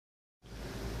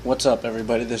What's up,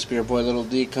 everybody? This is your boy Little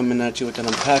D coming at you with an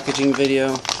unpackaging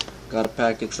video. Got a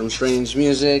package from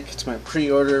StrangeMusic. It's my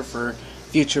pre-order for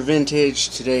Future Vintage.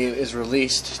 Today is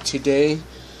released today,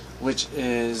 which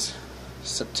is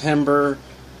September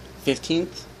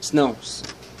 15th. No,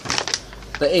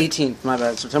 the 18th, my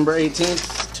bad. September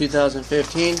 18th,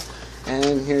 2015.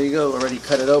 And here you go. Already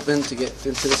cut it open to get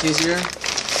into this easier.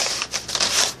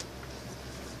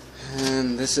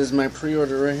 And this is my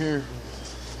pre-order right here.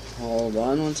 Hold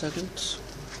on one second.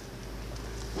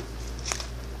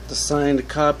 The signed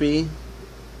copy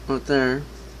right there.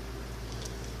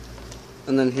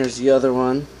 And then here's the other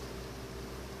one.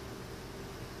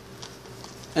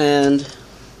 And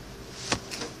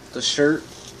the shirt.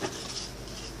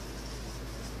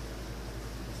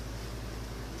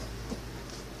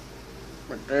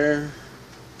 Right there.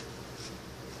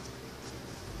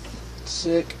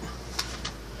 Sick.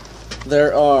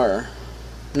 There are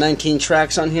 19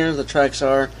 tracks on here. The tracks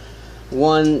are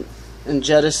 1, In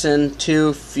Jettison,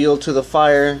 2, Fuel to the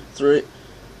Fire,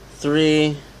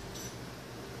 3,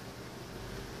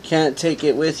 Can't Take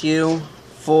It With You,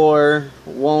 4,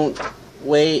 Won't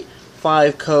Wait,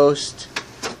 5, Coast,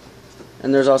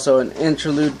 and there's also an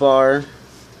interlude bar.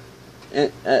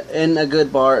 In a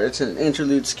good bar, it's an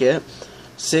interlude skip.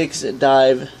 6,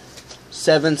 Dive,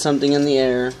 7, Something in the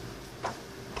Air.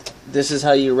 This is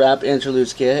how you rap interlude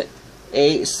skit.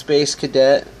 8, Space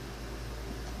Cadet,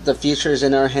 The Future is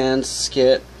in Our Hands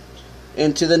skit.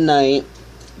 Into the Night.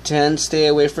 10, Stay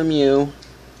Away From You.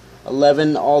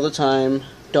 11, All the Time,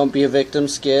 Don't Be a Victim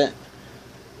skit.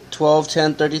 12,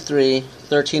 1033,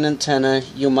 13, Antenna,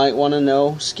 You Might Want to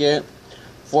Know skit.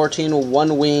 14,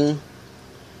 One Wing,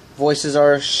 Voices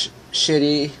Are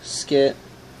Shitty skit.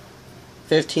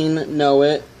 15, Know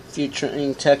It,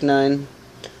 featuring Tech 9,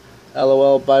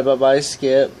 LOL Bye Bye Bye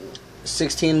skit.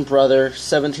 16, Brother.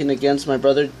 17, Against My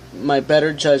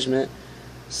Better Judgment.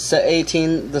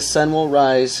 18, The Sun Will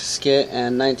Rise skit.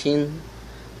 And 19,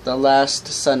 The Last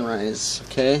Sunrise.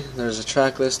 Okay, there's a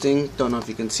track listing. Don't know if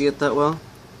you can see it that well.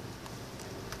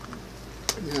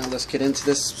 Now let's get into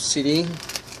this CD.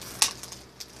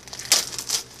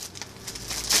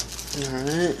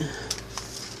 Alright.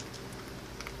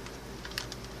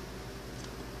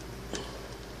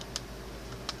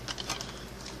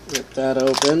 Rip that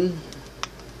open.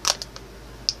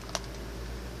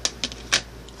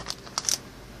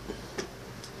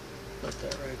 Put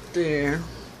that right there.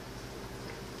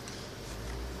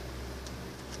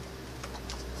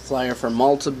 Flyer for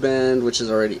Multiband, which is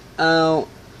already out.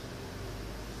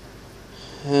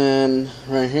 And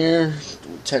right here,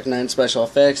 Tech 9 Special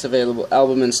Effects, available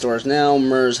album in stores now.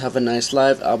 Murs Have a Nice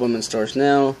Life, album in stores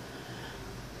now.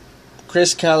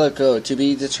 Chris Calico, To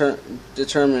Be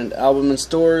Determined, album in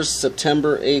stores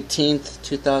September 18th,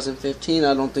 2015.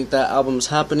 I don't think that album's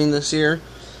happening this year.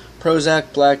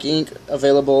 Prozac Black Ink,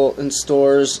 available in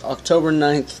stores October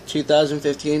 9th,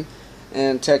 2015.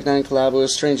 And Tech 9 collab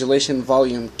with Strangulation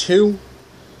Volume 2,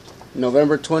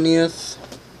 November 20th.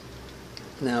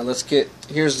 Now let's get,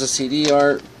 here's the CD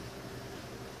art.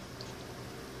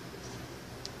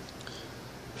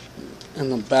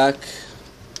 And the back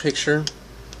picture.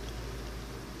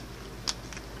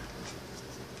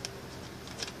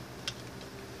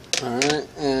 Alright,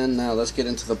 and now let's get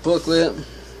into the booklet.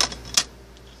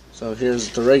 So here's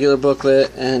the regular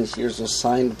booklet, and here's the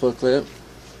signed booklet.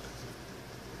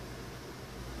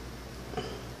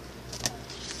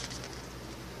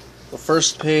 The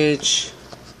first page.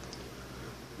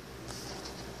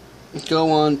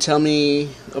 Go on, tell me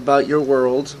about your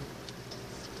world.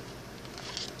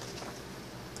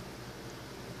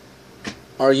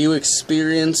 Are you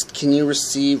experienced? Can you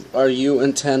receive? Are you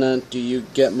antenna? Do you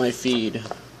get my feed?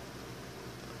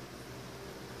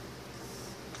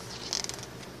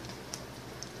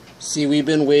 See, we've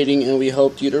been waiting and we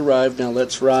hoped you'd arrive. Now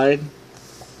let's ride.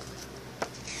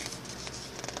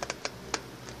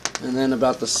 And then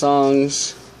about the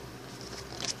songs.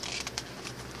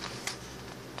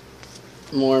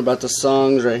 More about the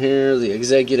songs right here. The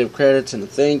executive credits and the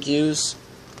thank yous.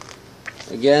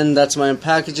 Again, that's my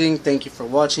unpackaging. Thank you for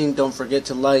watching. Don't forget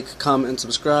to like, comment, and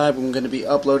subscribe. I'm going to be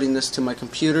uploading this to my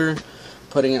computer,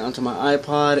 putting it onto my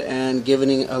iPod, and giving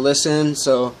it a listen.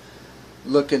 So,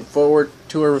 looking forward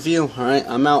to a review. Alright,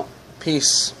 I'm out.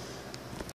 Peace.